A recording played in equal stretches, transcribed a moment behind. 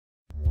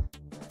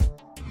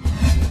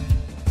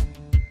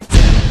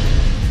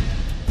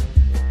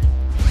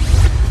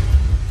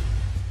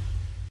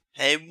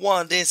Hey,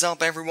 what is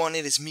up everyone,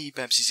 it is me,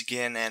 Pepsies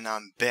again, and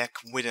I'm back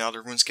with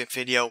another Runescape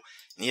video.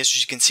 And yes,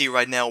 as you can see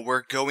right now,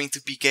 we're going to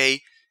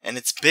PK, and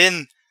it's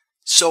been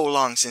so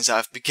long since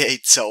I've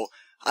PK'd, so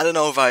I don't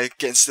know if I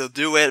can still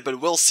do it, but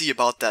we'll see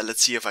about that.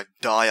 Let's see if I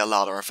die a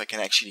lot or if I can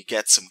actually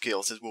get some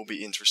kills. It will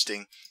be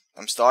interesting.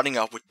 I'm starting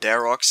off with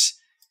Darox,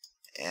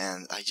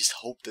 and I just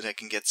hope that I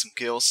can get some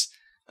kills.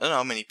 I don't know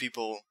how many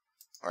people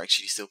are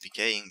actually still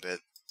PKing, but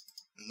it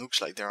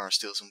looks like there are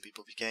still some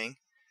people PKing,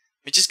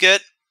 which is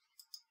good.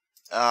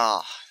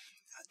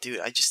 Dude,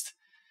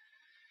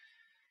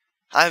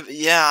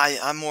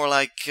 I'm more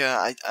like,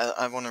 I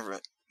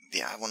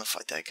wanna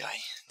fight that guy.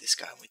 This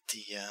guy with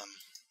the,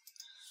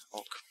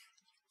 Oak.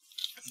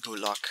 Good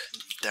luck,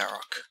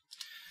 Darok.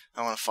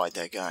 I wanna fight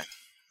that guy.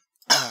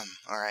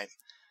 Alright,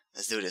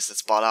 let's do this.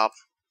 Let's spot up.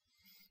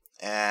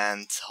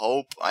 And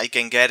hope I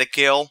can get a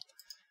kill.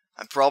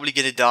 I'm probably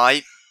gonna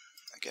die.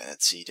 Okay,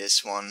 let's see,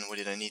 this one, what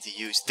did I need to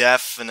use?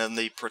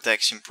 Definitely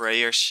protection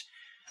prayers.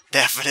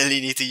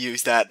 Definitely need to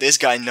use that. This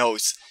guy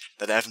knows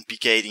that I haven't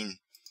PK'd in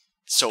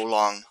so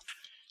long.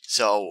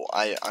 So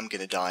I'm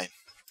gonna die.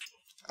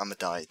 I'm gonna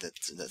die,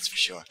 that's for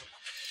sure.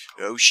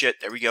 Oh shit,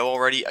 there we go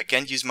already. I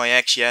can't use my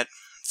axe yet.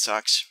 It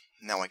sucks.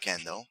 Now I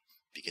can though.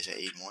 Because I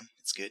ate one.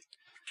 It's good.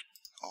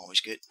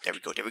 Always good. There we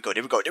go, there we go,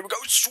 there we go, there we go.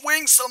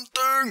 Swing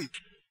something!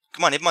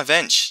 Come on, hit my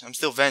venge. I'm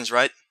still venged,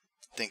 right?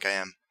 I think I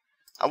am.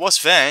 I was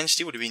venged.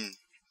 He would have been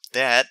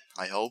dead.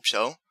 I hope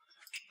so.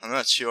 I'm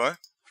not sure.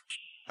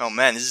 Oh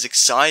man, this is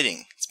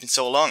exciting. It's been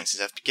so long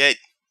since I've PK'd.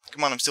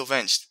 Come on, I'm still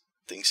venged.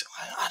 Think so.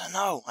 I don't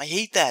know. I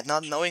hate that,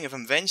 not knowing if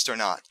I'm venged or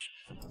not.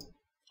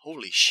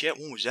 Holy shit,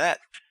 what was that?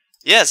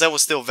 Yes, I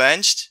was still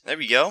venged. There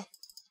we go.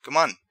 Come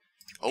on.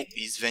 Oh,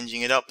 he's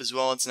venging it up as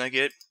well. It's not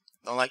good.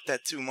 Don't like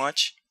that too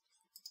much.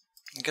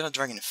 I got a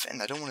Dragon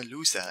Defender. I don't want to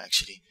lose that,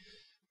 actually.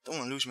 Don't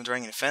want to lose my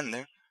Dragon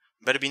Defender.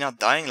 Better be not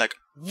dying like...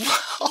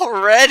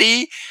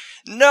 Already?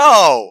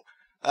 No!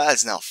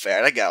 That's not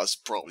fair. That guy was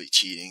probably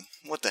cheating.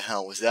 What the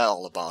hell was that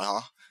all about,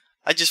 huh?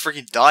 I just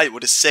freaking died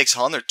with a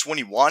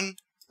 621?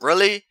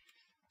 Really?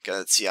 Okay,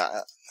 let's see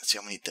how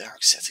many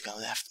dark sets I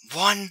got left.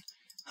 One?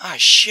 Ah,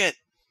 shit.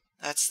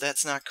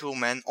 That's not cool,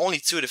 man. Only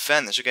 2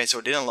 defenders. Okay, so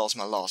I didn't lose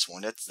my last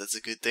one. That's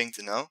a good thing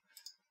to know.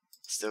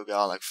 Still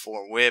got like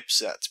 4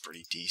 whips. That's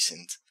pretty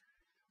decent.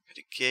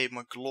 Gotta keep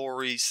my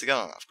glories. I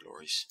got enough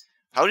glories.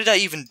 How did I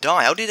even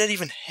die? How did that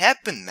even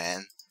happen,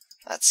 man?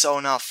 That's so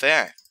not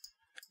fair.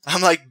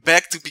 I'm like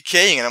back to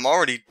PKing and I'm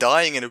already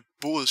dying in a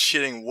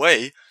bullshitting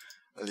way.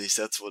 At least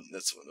that's what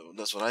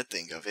I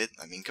think of it.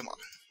 I mean, come on.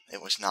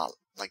 It was not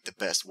like the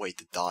best way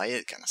to die.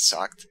 It kind of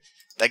sucked.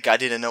 That guy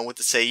didn't know what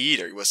to say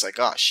either. He was like,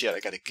 "Oh shit, I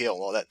got a kill."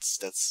 Well,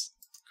 that's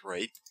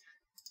great.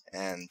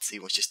 And he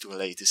was just too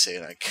late to say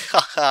like,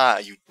 "Haha,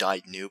 you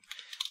died, noob."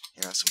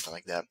 You know, something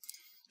like that.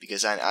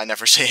 Because I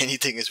never say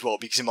anything as well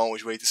because I'm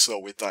always way too slow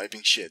with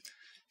typing shit.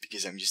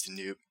 Because I'm just a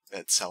noob.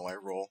 That's how I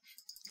roll.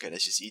 Okay,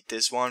 let's just eat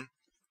this one.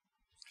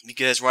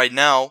 Because right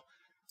now,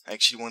 I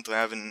actually want to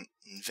have an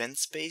invent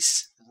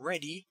space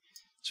ready,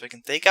 so I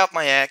can take out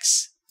my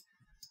axe.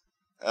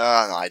 No,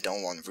 I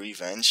don't want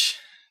revenge,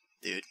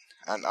 dude.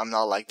 I'm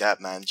not like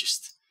that, man.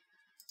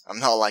 I'm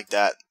not like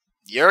that.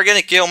 You're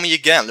gonna kill me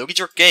again. Look at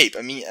your cape.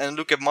 I mean, and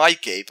look at my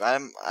cape.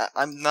 I'm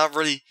not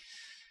really.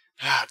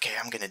 Okay,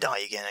 I'm gonna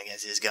die again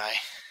against this guy.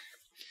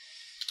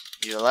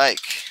 You like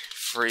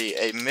free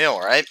a meal,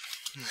 right?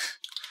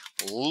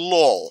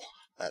 Lol.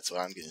 That's what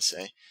I'm gonna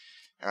say.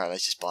 All right,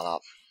 let's just spot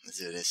up. Let's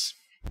do this.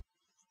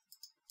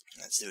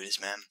 Let's do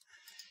this, man.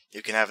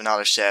 You can have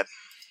another set.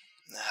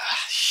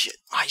 Ah, shit.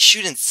 I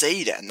shouldn't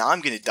say that. Now I'm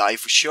gonna die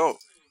for sure.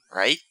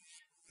 Right?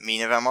 I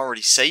mean, if I'm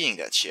already saying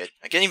that shit.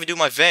 I can't even do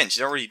my venge.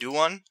 Did I already do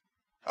one?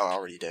 Oh, I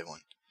already did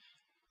one.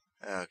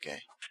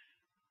 Okay.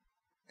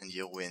 And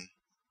you'll win.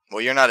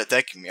 Well, you're not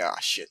attacking me. Ah,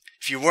 shit.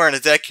 If you weren't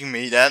attacking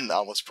me, then I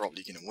was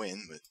probably gonna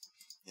win. But,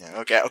 yeah,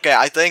 okay,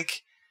 I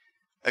think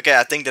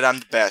that I'm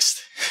the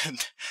best.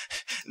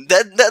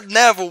 that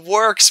never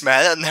works,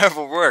 man. That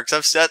never works.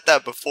 I've said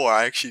that before.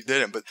 I actually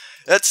didn't, but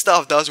that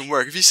stuff doesn't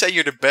work. If you say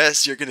you're the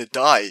best, you're gonna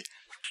die.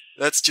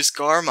 That's just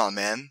karma,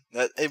 man.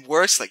 It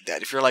works like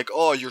that. If you're like,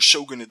 oh, you're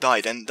so gonna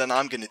die, then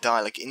I'm gonna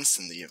die like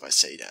instantly if I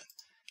say that.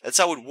 That's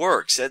how it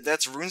works.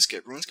 That's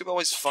RuneScape. RuneScape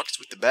always fucks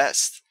with the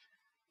best.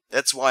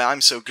 That's why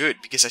I'm so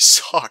good, because I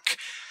suck.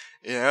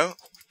 You know?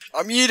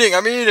 I'm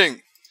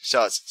eating.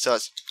 Sus.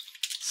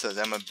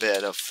 I'm a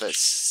bit of a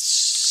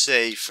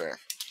safer.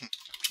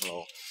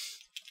 Lol.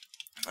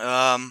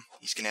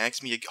 He's gonna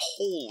ask me again.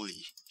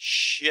 Holy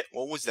shit,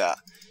 what was that?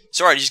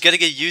 Sorry, you just gotta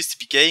get used to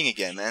PKing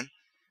again, man.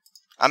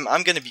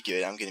 I'm gonna be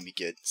good. I'm gonna be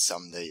good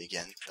someday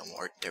again. Don't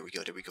worry. There we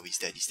go. He's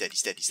dead.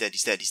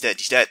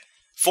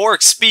 4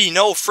 XP,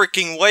 no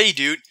freaking way,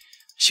 dude.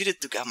 Should have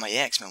took out my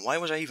axe, man. Why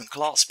was I even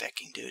claw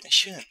specking, dude? I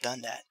shouldn't have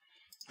done that.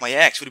 My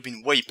axe would have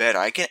been way better.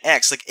 I can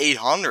axe like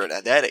 800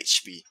 at that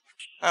HP.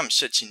 I'm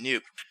such a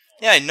noob.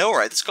 Yeah, I know,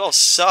 right? This call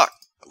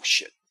sucked. Oh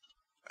shit.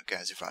 Okay,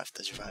 I survived.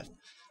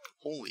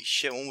 Holy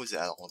shit, what was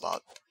that all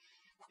about?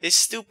 This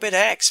stupid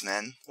axe,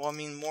 man. Well, I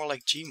mean, more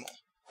like Gmo.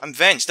 I'm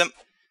venged.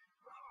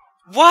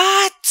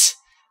 What?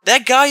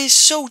 That guy is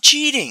so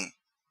cheating.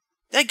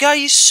 That guy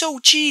is so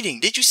cheating.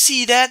 Did you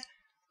see that?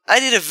 I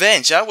did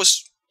avenge. I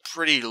was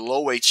pretty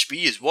low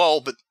HP as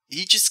well, but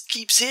he just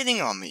keeps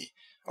hitting on me.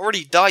 I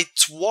already died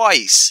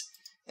twice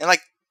in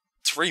like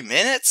 3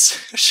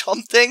 minutes or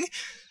something.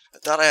 I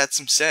thought I had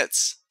some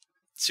sets.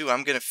 So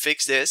I'm gonna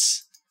fix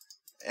this,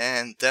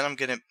 and then I'm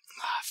gonna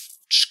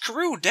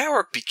screw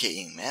Derek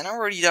Pking, man. I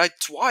already died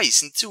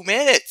twice in 2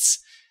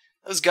 minutes.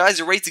 Those guys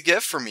are ready to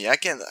get for me. I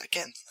can't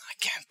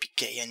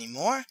PK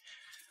anymore.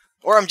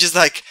 Or I'm just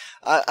like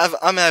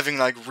I'm having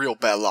like real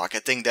bad luck. I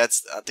think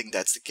that's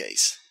the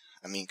case.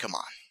 I mean, come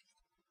on.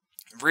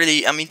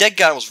 Really, I mean, that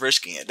guy was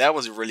risking it. That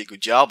was a really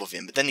good job of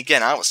him. But then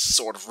again, I was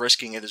sort of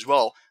risking it as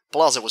well.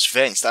 Plus, I was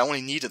fenced. I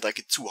only needed like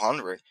a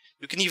 200.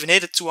 You can even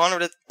hit a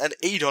 200 at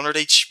 800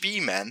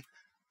 HP, man.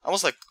 I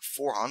was like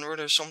 400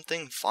 or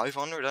something,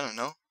 500, I don't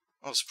know.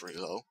 I was pretty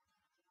low.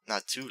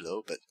 Not too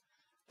low, but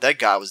that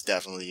guy was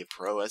definitely a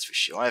pro, that's for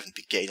sure. I haven't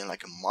PK'd in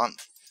like a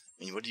month.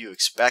 I mean, what do you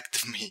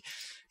expect of me?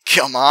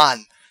 Come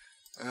on!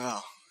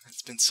 Oh,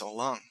 it's been so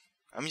long.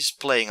 I'm just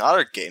playing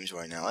other games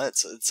right now.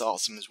 It's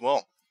awesome as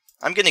well.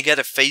 I'm gonna get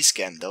a face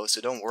cam though,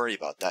 so don't worry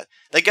about that.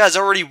 That guy's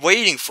already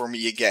waiting for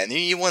me again.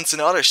 He wants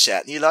another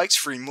set. He likes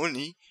free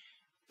money.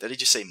 Did he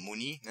just say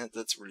money?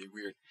 That's really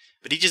weird.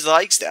 But he just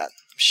likes that.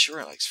 I'm sure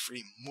he likes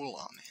free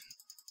moolah, man.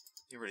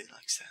 He really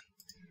likes that.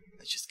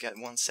 Let's just get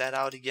one set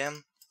out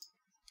again.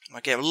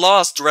 Okay,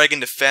 lost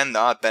Dragon Defender.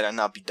 I better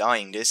not be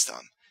dying this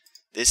time.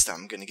 This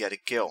time I'm gonna get a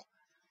kill.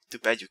 Too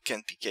bad you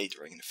can't PK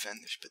Dragon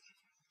Defenders, but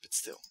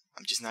still.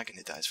 I'm just not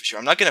gonna die, that's for sure.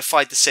 I'm not gonna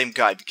fight the same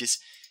guy because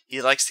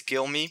he likes to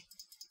kill me.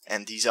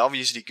 And he's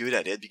obviously good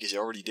at it because he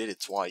already did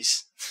it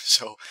twice.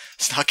 So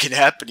it's not gonna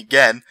happen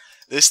again.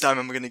 This time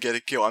I'm gonna get a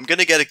kill. I'm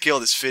gonna get a kill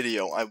this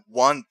video. I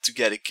want to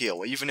get a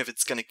kill. Even if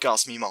it's gonna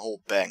cost me my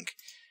whole bank.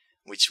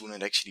 Which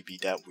wouldn't actually be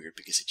that weird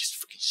because I just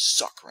freaking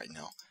suck right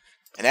now.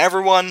 And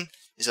everyone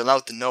is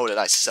allowed to know that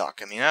I suck.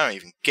 I mean, I don't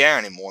even care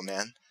anymore,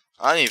 man.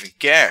 I don't even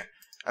care.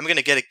 I'm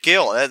gonna get a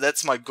kill.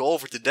 That's my goal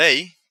for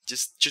today.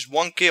 Just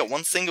one kill.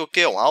 One single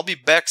kill. I'll be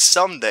back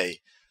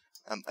someday.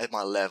 At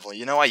my level.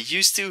 You know, I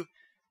used to...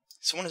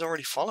 Someone is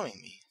already following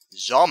me.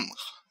 Zom.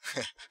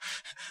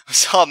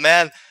 What's up,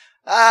 man?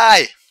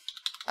 Hi.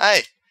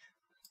 Hi.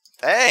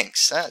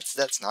 Thanks.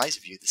 That's nice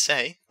of you to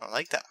say. I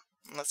like that.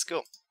 Let's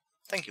go.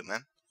 Thank you,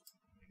 man.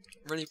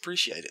 Really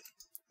appreciate it.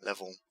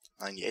 Level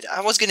 98.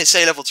 I was gonna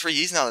say level 3.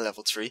 He's not a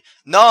level 3.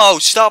 No,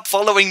 stop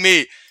following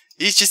me.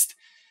 He's just...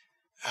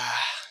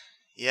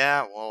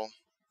 yeah, well...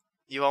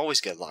 You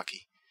always get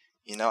lucky.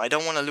 You know, I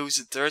don't want to lose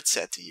the third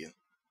set to you.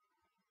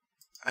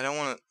 I don't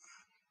want to...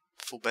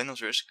 Full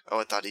Bendel's risk. Oh,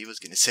 I thought he was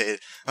gonna say it.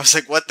 I was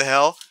like, what the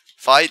hell?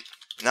 Fight?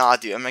 Nah,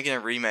 dude, I'm not gonna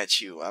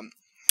rematch you.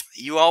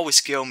 You always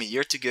kill me.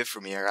 You're too good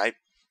for me, alright?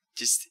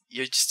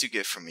 You're just too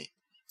good for me.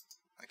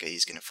 Okay,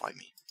 he's gonna fight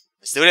me.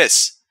 Let's do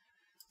this.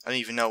 I don't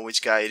even know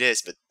which guy it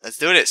is, but let's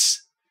do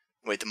this.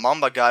 Wait, the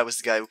Mamba guy was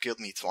the guy who killed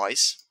me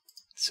twice.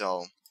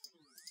 So,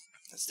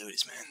 let's do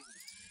this, man.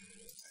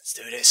 Let's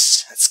do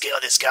this. Let's kill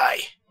this guy.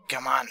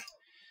 Come on.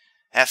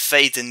 Have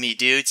faith in me,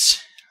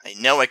 dudes. I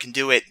know I can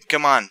do it.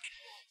 Come on.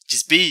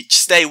 Just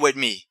stay with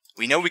me.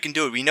 We know we can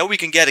do it. We know we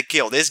can get a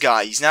kill. This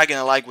guy, he's not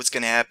gonna like what's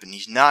gonna happen.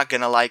 He's not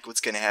gonna like what's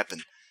gonna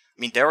happen.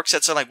 I mean, Derek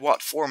sets are like,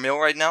 what, 4 mil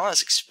right now?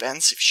 That's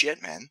expensive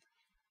shit, man.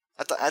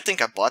 I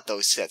think I bought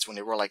those sets when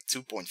they were like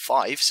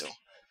 2.5, so...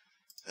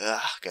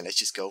 okay, let's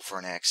just go for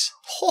an X.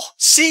 Oh,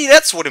 see,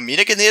 that's what I mean.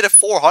 I can hit a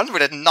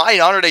 400 at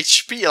 900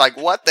 HP. Like,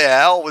 what the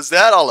hell was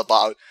that all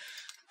about?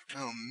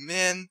 Oh,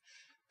 man.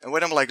 And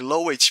when I'm like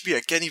low HP,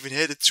 I can't even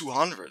hit a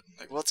 200.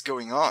 Like, what's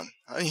going on?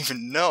 I don't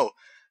even know.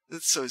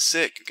 That's so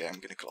sick. Okay,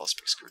 I'm gonna claws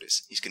pick. Screw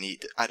this. He's gonna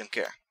eat it. I don't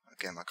care.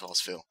 Okay, my claws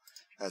fail.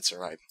 That's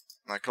alright.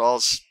 My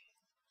claws...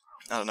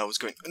 I don't know what's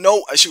going...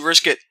 No, I should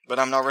risk it, but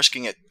I'm not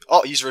risking it.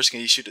 Oh, he's risking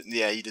it. He should...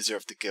 Yeah, he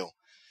deserved the kill.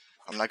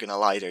 I'm not gonna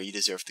lie there. He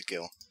deserved the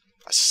kill.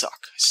 I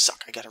suck. I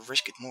suck. I gotta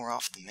risk it more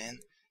often, man.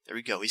 There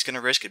we go. He's gonna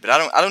risk it, but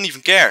I don't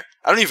even care.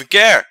 I don't even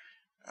care.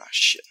 Oh,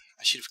 shit.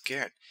 I should have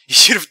cared. He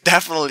should have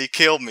definitely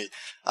killed me.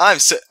 I'm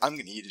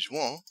gonna eat as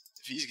well.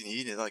 If he's gonna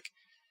eat it, like...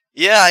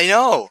 Yeah, I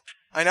know.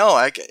 I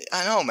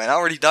know, man. I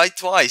already died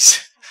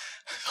twice.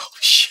 Oh,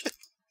 shit.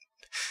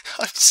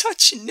 I'm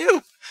such a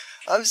noob.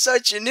 I'm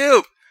such a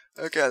noob.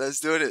 Okay, let's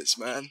do this,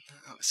 man.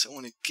 Oh, I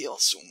want to kill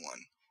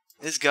someone.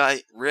 This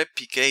guy, RIP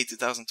PK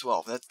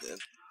 2012. That's the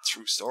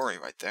true story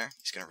right there.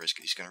 He's gonna risk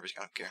it. He's gonna risk it.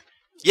 I don't care.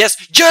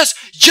 Yes!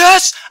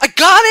 Yes! I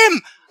got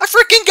him! I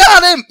freaking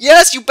got him!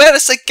 Yes, you better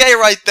say K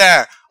right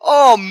there.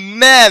 Oh,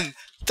 man.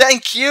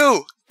 Thank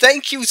you.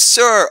 Thank you,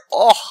 sir.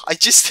 Oh,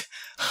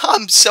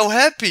 I'm so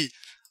happy.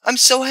 I'm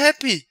so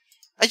happy.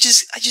 I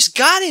just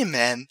got him,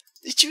 man.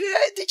 Did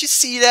you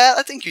see that?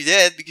 I think you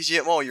did because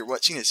you're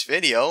watching this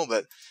video,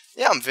 but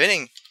yeah, I'm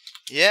viding.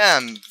 Yeah,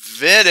 I'm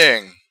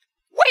viding.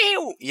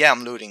 Wow. Yeah,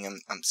 I'm looting.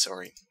 I'm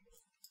sorry.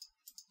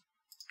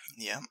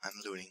 Yeah,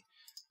 I'm looting.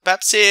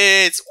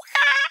 Pepsies.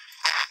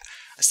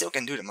 I still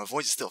can do that. My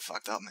voice is still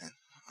fucked up, man.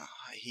 Oh,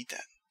 I hate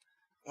that.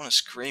 I want to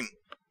scream.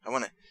 I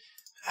want to.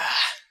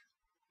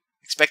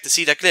 Expect to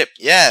see that clip.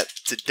 Yeah,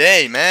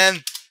 today,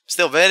 man.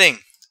 Still viding.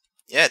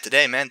 Yeah,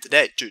 today, man.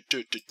 Today,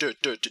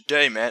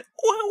 man.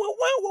 Whoa.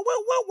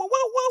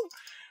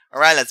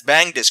 Alright, let's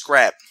bang this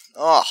crap.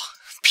 Oh,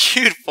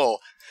 beautiful.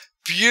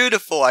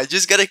 Beautiful. I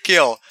just got a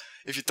kill.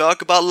 If you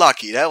talk about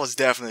lucky, that was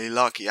definitely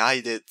lucky.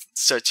 I did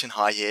such a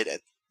high hit at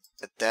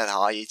that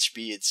high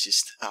HP. It's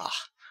just,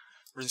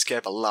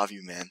 Runescape, I love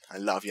you, man. I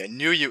love you.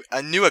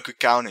 I knew I could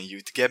count on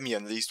you to get me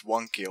at least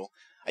one kill.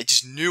 I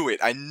just knew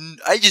it. I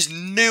just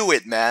knew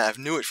it, man. I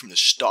knew it from the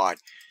start.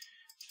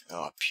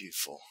 Oh,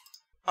 beautiful.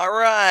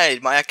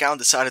 Alright, my account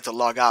decided to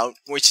log out,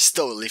 which is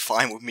totally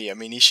fine with me. I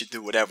mean, he should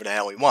do whatever the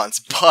hell he wants,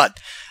 but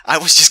I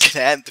was just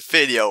gonna end the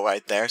video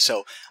right there.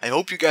 So, I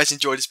hope you guys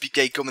enjoyed this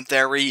PK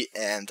commentary,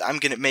 and I'm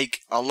gonna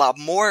make a lot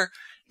more,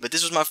 but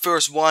this was my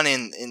first one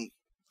in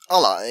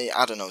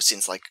I don't know,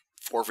 since like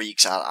 4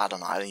 weeks, I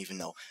don't know, I don't even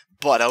know.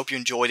 But I hope you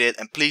enjoyed it,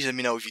 and please let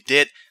me know if you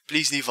did.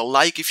 Please leave a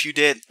like if you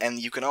did, and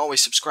you can always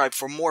subscribe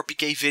for more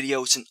PK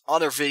videos and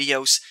other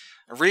videos.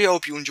 I really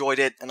hope you enjoyed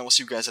it, and I will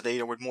see you guys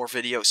later with more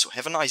videos. So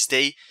have a nice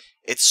day.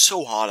 It's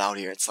so hot out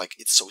here. It's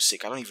so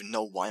sick. I don't even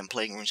know why I'm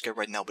playing RuneScape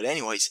right now. But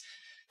anyways,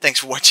 thanks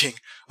for watching.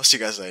 I'll see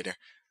you guys later.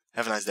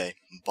 Have a nice day.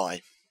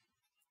 Bye.